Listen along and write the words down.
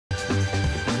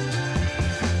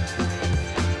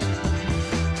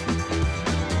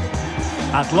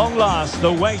At long last, the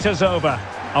wait is over.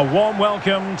 A warm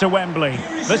welcome to Wembley.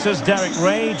 This is Derek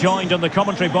Ray, joined in the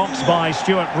commentary box by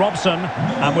Stuart Robson,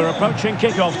 and we're approaching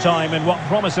kick-off time in what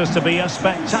promises to be a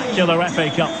spectacular FA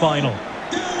Cup final.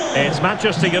 It's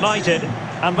Manchester United,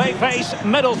 and they face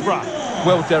Middlesbrough.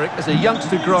 Well, Derek, as a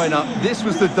youngster growing up, this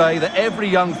was the day that every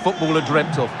young footballer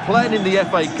dreamt of. Playing in the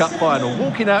FA Cup final,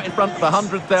 walking out in front of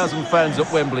 100,000 fans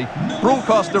at Wembley,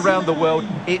 broadcast around the world,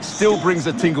 it still brings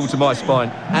a tingle to my spine.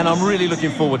 And I'm really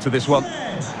looking forward to this one.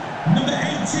 Number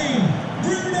 18,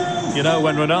 You know,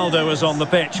 when Ronaldo is on the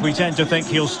pitch, we tend to think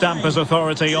he'll stamp his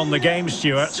authority on the game,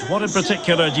 Stuart. What in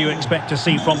particular do you expect to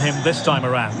see from him this time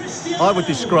around? I would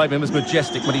describe him as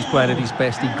majestic when he's playing at his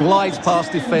best. He glides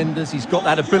past defenders, he's got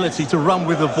that ability to run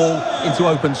with the ball into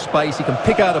open space, he can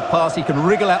pick out a pass, he can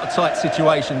wriggle out of tight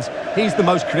situations. He's the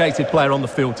most creative player on the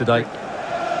field today.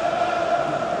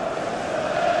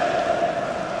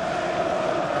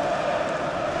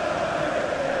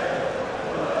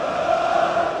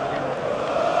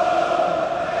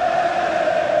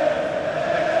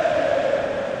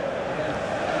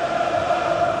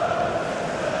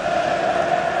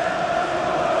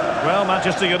 Well,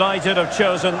 Manchester United have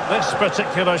chosen this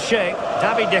particular shape.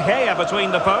 David De Gea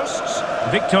between the posts.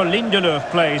 Victor Lindelof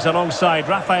plays alongside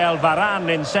Rafael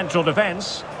Varane in central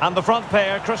defence. And the front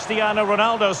pair, Cristiano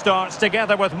Ronaldo, starts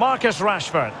together with Marcus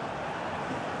Rashford.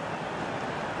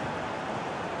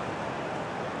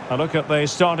 A look at the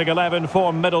starting 11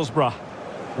 for Middlesbrough.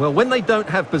 Well, when they don't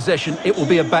have possession, it will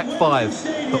be a back five.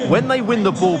 But when they win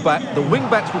the ball back, the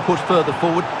wing-backs will push further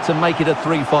forward to make it a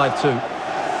 3-5-2.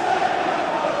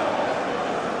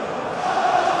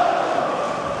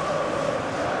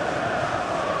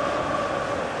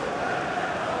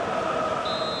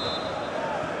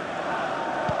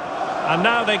 And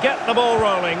now they get the ball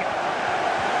rolling.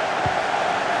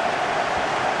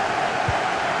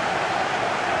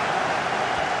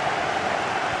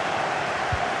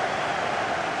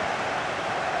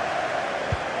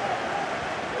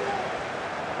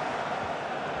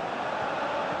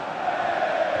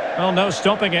 Well, no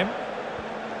stopping him.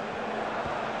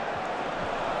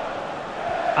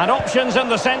 And options in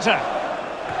the centre.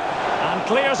 And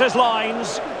clears his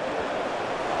lines.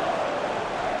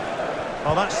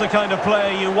 Well, that's the kind of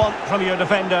play you want from your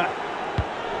defender.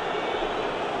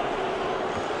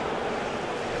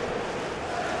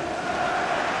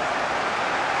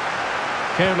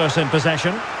 Careless in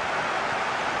possession.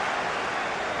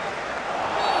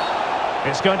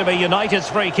 It's going to be United's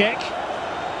free kick.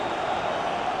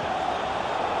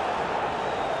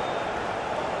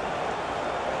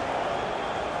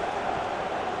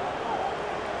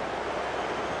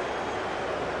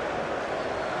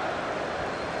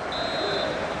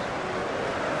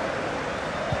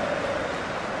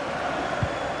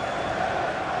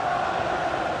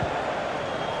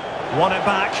 Won it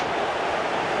back.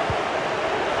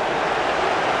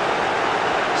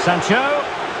 Sancho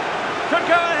could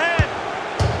go ahead.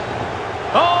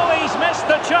 Oh, he's missed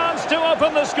the chance to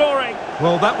open the scoring.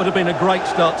 Well, that would have been a great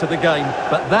start to the game,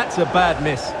 but that's a bad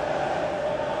miss.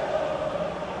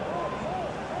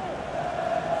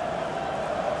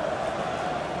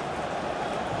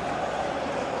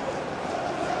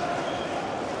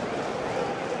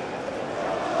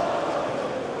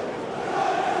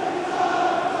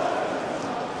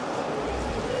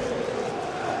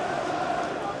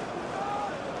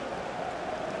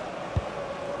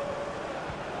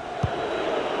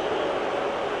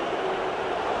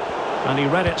 And he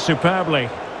read it superbly.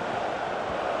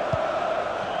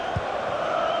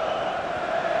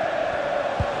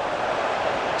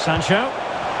 Sancho.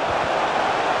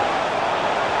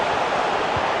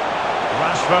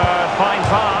 Rashford, fine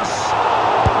pass.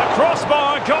 The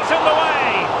crossbar got in the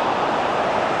way.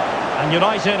 And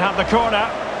United have the corner.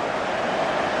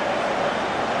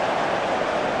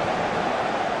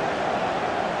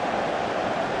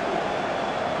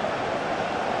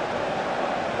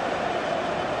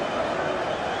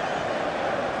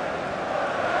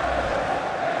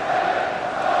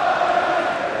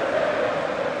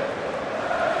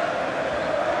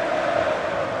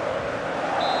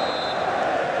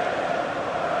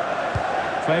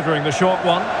 Favouring the short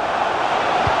one.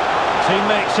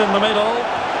 Teammates in the middle.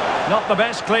 Not the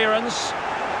best clearance.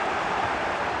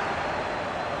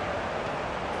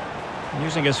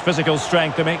 Using his physical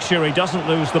strength to make sure he doesn't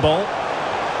lose the ball.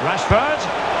 Rashford.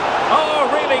 Oh,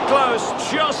 really close.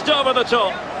 Just over the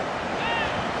top.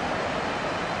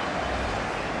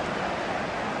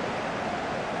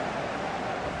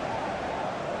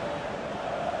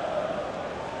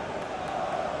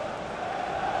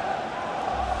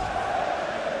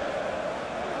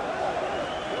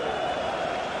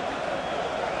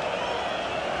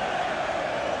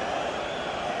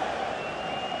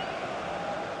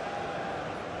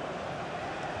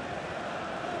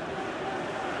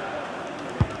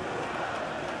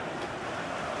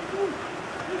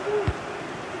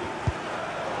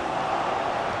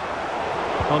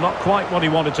 Well, not quite what he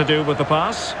wanted to do with the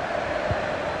pass.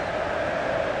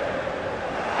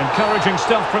 Encouraging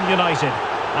stuff from United.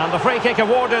 And the free kick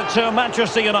awarded to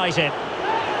Manchester United.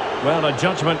 Well, a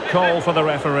judgment call for the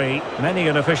referee. Many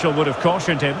an official would have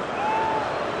cautioned him.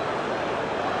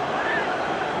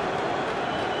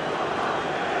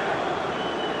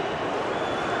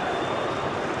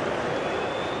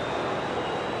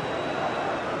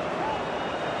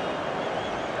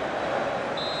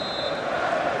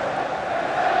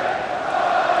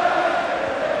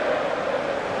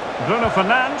 Bruno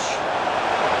Fernandes.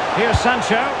 Here's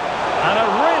Sancho. And a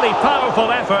really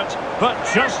powerful effort, but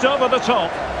just over the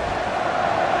top.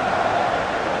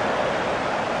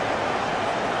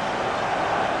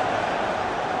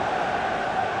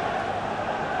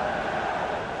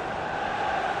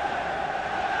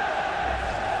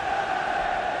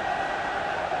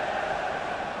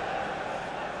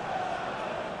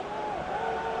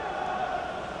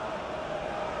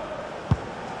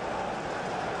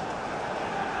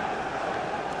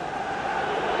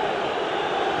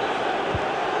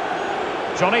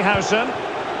 Johnny Howson.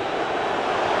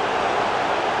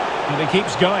 And he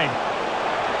keeps going.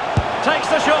 Takes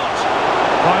the shot.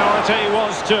 Priority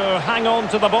was to hang on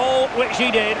to the ball, which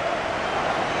he did.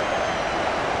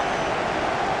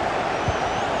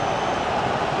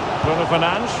 Bruno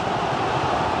Fernandes.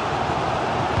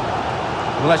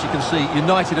 Well, as you can see,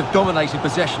 United have dominated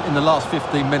possession in the last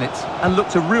 15 minutes and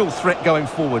looked a real threat going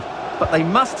forward. But they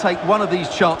must take one of these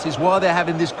chances while they're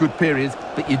having this good period,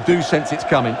 but you do sense it's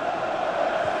coming.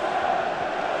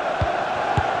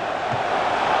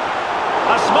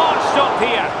 A smart stop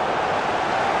here.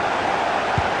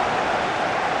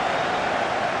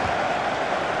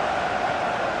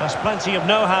 There's plenty of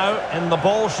know-how in the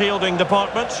ball shielding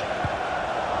department.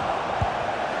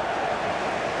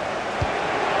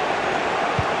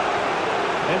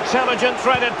 Intelligent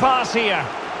threaded pass here.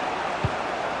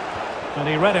 And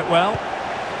he read it well.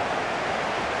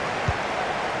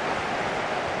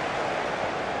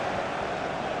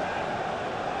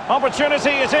 Opportunity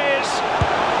it is.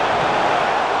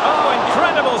 Oh,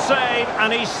 incredible save,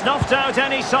 and he snuffed out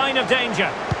any sign of danger.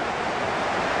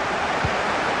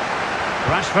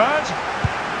 Rashford.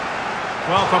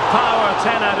 Well, for power,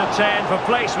 10 out of 10. For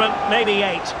placement, maybe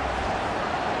 8.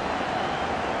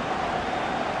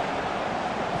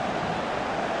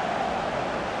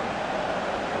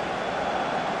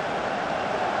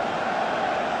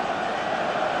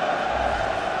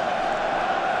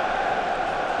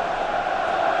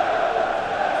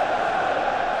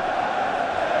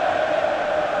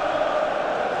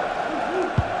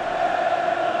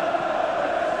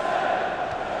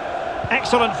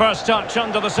 Excellent first touch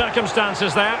under the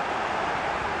circumstances there.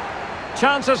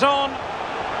 Chances on.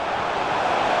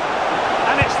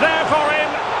 And it's there for him.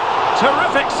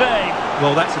 Terrific save.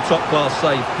 Well, that's a top-class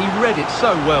save. He read it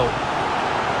so well.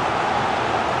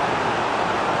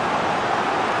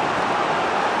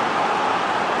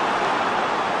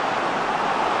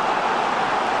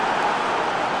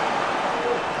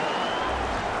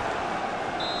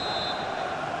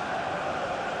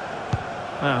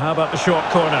 Now, how about the short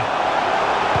corner?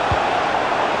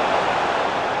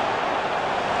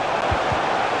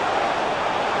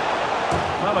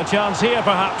 Well, a chance here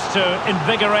perhaps to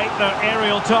invigorate their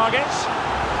aerial targets.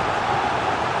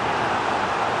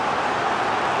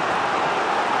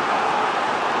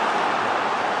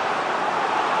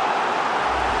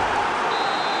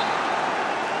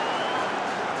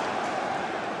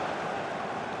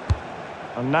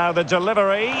 And now the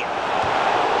delivery.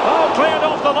 Oh, cleared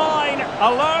off the line.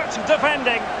 Alert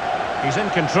defending. He's in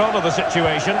control of the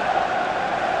situation.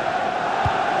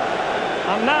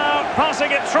 And now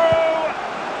passing it through.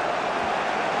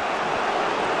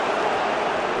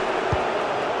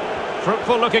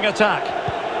 Fruitful looking attack.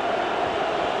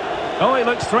 Oh, he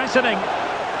looks threatening.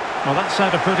 Well, that's how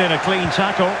to put in a clean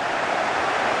tackle.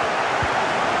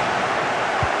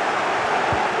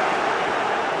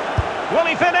 Will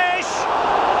he finish?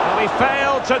 Well, he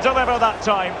failed to deliver that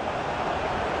time.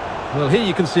 Well, here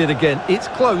you can see it again. It's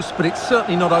close, but it's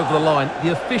certainly not over the line.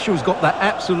 The officials got that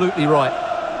absolutely right.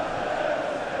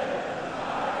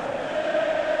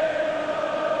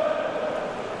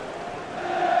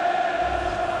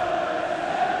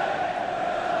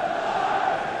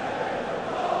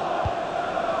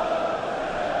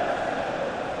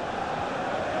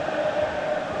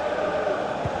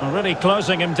 Really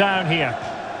closing him down here.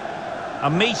 A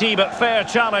meaty but fair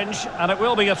challenge, and it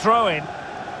will be a throw-in.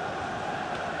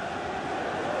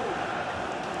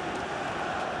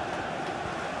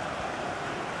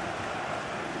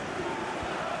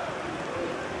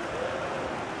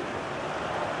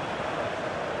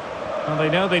 And they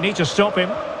know they need to stop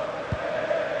him.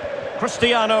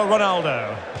 Cristiano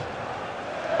Ronaldo.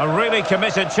 A really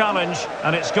committed challenge,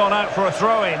 and it's gone out for a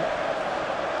throw-in.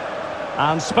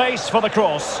 And space for the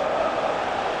cross.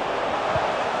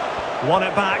 Won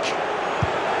it back.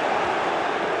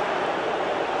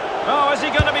 Oh, is he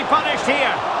going to be punished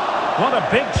here? What a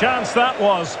big chance that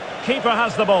was. Keeper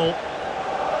has the ball.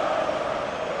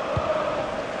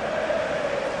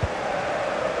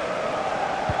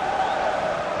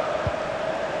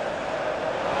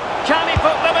 Can he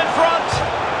put them in front?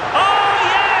 Oh,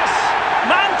 yes!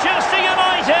 Manchester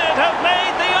United have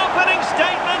made the opening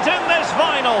statement in this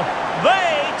final.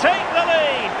 They take the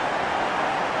lead.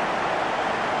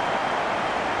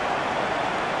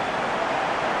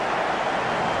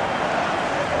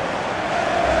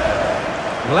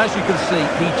 Well, as you can see,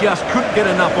 he just couldn't get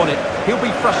enough on it. He'll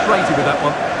be frustrated with that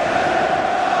one.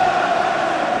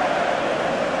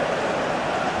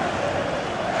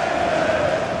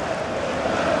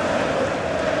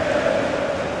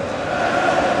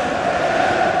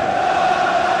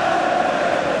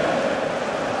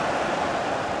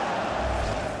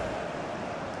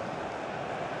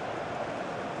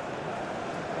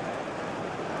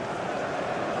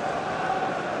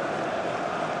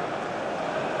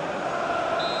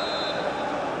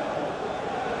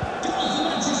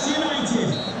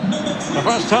 The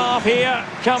first half here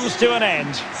comes to an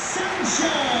end.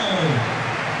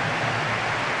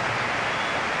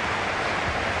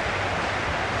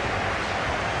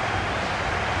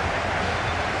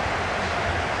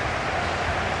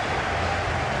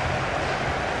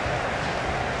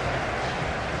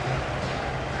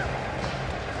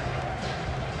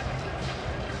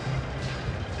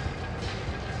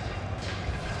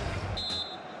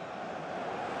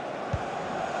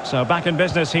 So back in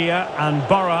business here, and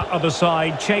Borough other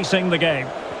side chasing the game.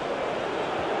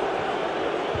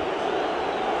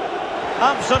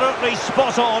 Absolutely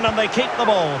spot on, and they keep the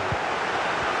ball.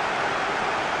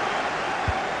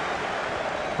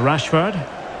 Rashford.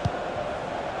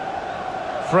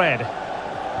 Fred.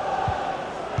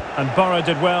 And Borough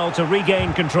did well to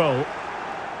regain control.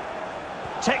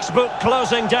 Textbook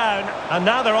closing down, and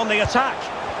now they're on the attack.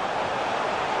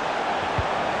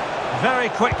 Very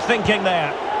quick thinking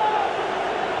there.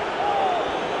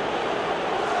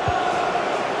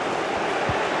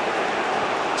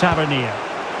 Tavernier.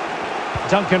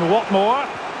 Duncan Watmore.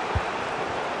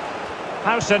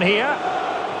 Howson here.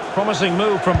 Promising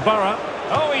move from Borough.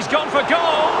 Oh, he's gone for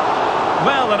goal!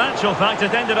 Well, in actual fact,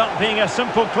 it ended up being a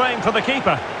simple claim for the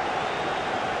keeper.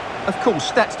 Of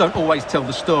course, stats don't always tell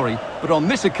the story, but on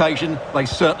this occasion, they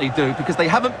certainly do, because they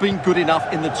haven't been good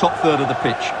enough in the top third of the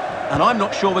pitch. And I'm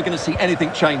not sure we're going to see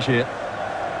anything change here.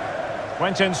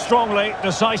 Went in strongly,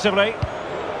 decisively.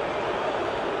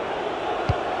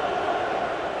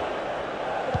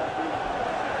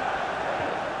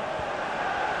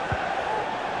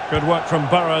 Good work from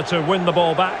Borough to win the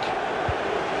ball back.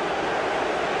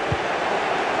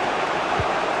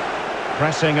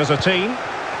 Pressing as a team.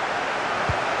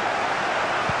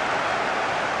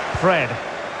 Fred.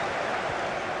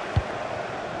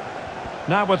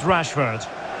 Now with Rashford.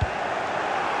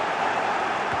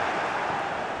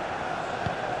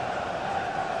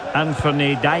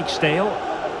 Anthony Dijksteel.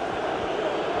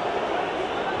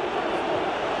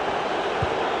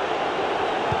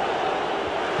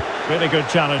 Really good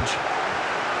challenge.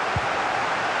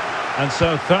 And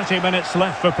so 30 minutes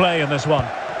left for play in this one.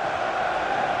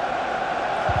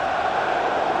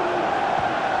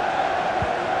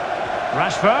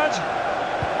 Rashford.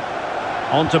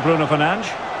 On to Bruno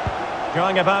Fernandes.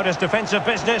 Going about his defensive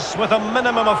business with a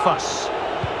minimum of fuss.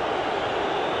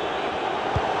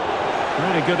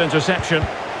 Really good interception.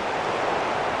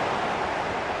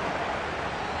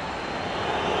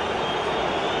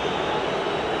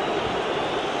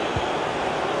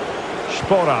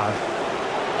 Sporad.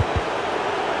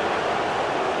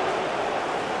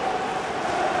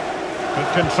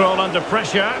 Good control under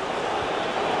pressure.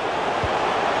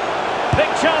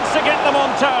 Big chance to get them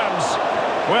on terms.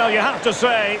 Well, you have to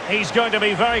say, he's going to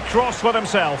be very cross with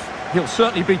himself. He'll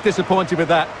certainly be disappointed with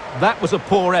that. That was a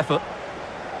poor effort.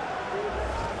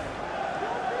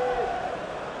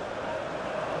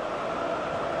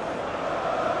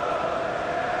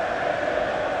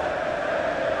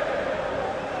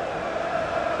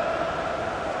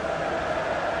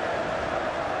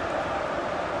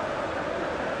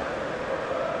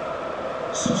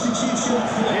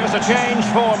 Here's a change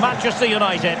for Manchester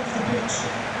United.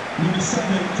 Number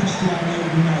 7, Cristiano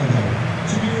Ronaldo,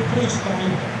 to be replaced by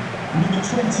number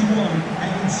 21,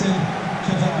 Edinson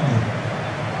Cavani.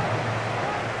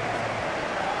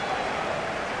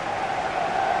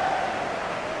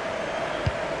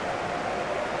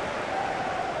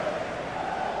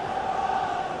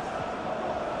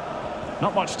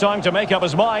 Not much time to make up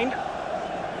his mind.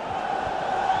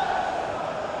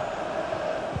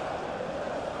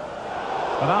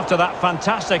 But after that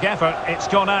fantastic effort, it's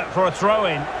gone out for a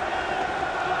throw-in.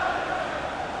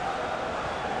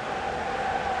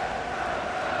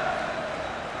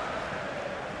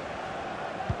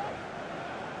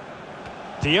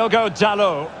 Diogo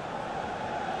Dalot.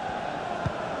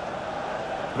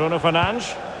 Bruno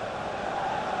Fernandes.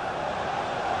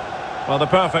 Well, the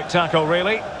perfect tackle,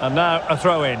 really. And now a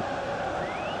throw-in.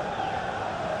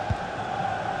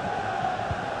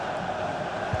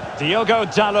 Diogo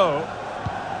Dalot.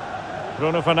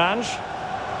 Bruno Fernandes.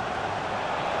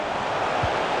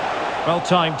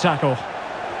 Well-timed tackle.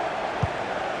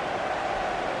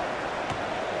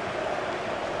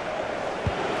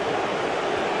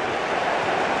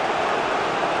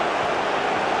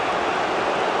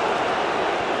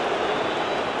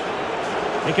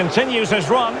 He continues his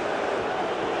run.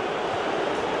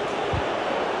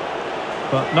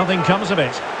 But nothing comes of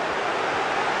it.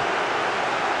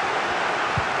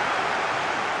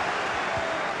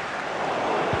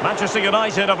 Manchester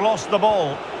United have lost the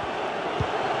ball.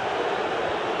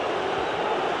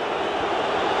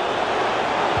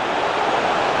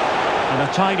 And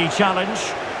a tidy challenge.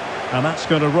 And that's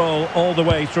going to roll all the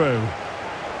way through.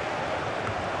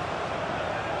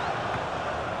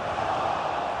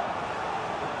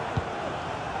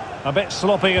 A bit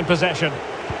sloppy in possession.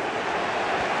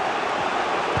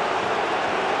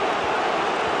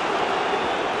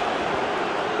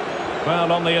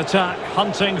 Well, on the attack,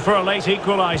 hunting for a late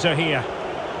equaliser here.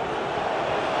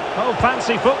 Oh,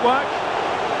 fancy footwork.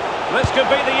 This could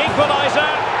be the equaliser.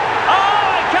 Oh,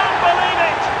 I can't believe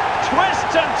it!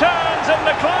 Twists and turns in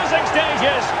the closing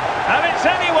stages. And it's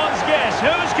anyone's guess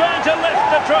who's going to lift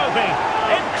the trophy.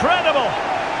 Incredible!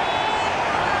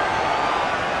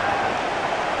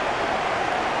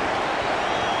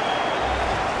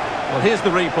 Well, here's the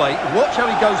replay. Watch how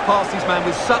he goes past his man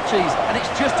with such ease, and it's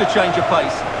just a change of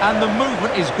pace. And the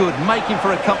movement is good, making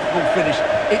for a comfortable finish.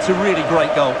 It's a really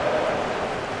great goal.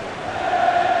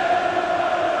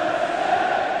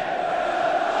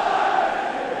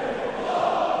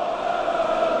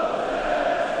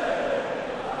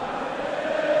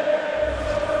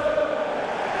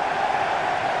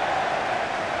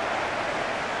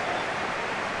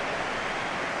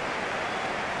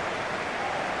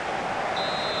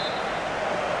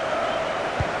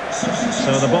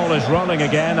 So the ball is rolling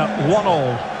again at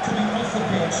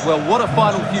 1-1. Well, what a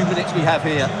final few minutes we have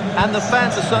here. And the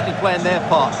fans are certainly playing their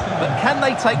part. But can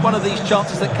they take one of these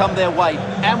chances that come their way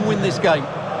and win this game?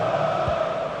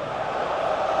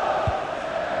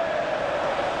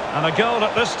 And a goal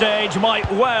at this stage might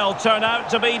well turn out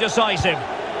to be decisive.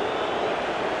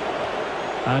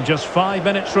 And just 5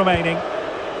 minutes remaining.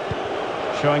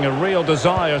 Showing a real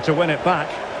desire to win it back.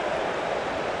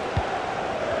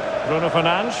 Bruno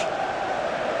Fernandes.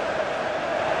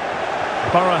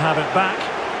 Borough have it back.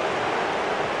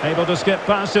 Able to skip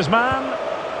past his man.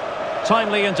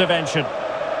 Timely intervention.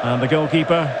 And the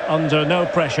goalkeeper under no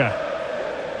pressure.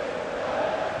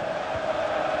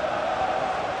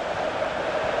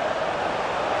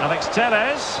 Alex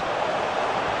Telles.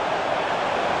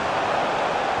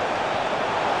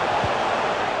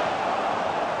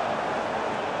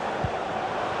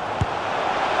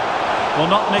 Well,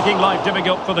 not making life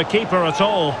difficult for the keeper at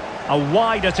all. A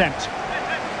wide attempt.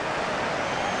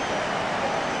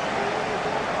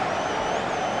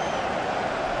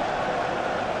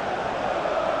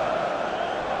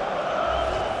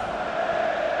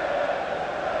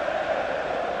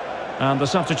 And the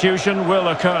substitution will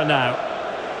occur now.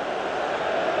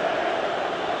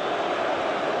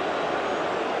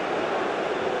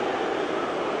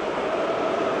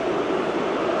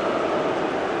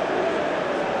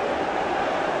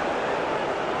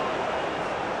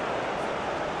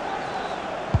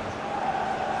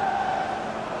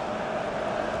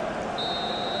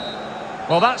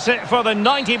 Well, that's it for the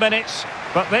 90 minutes,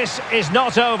 but this is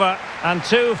not over, and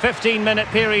two 15-minute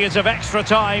periods of extra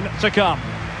time to come.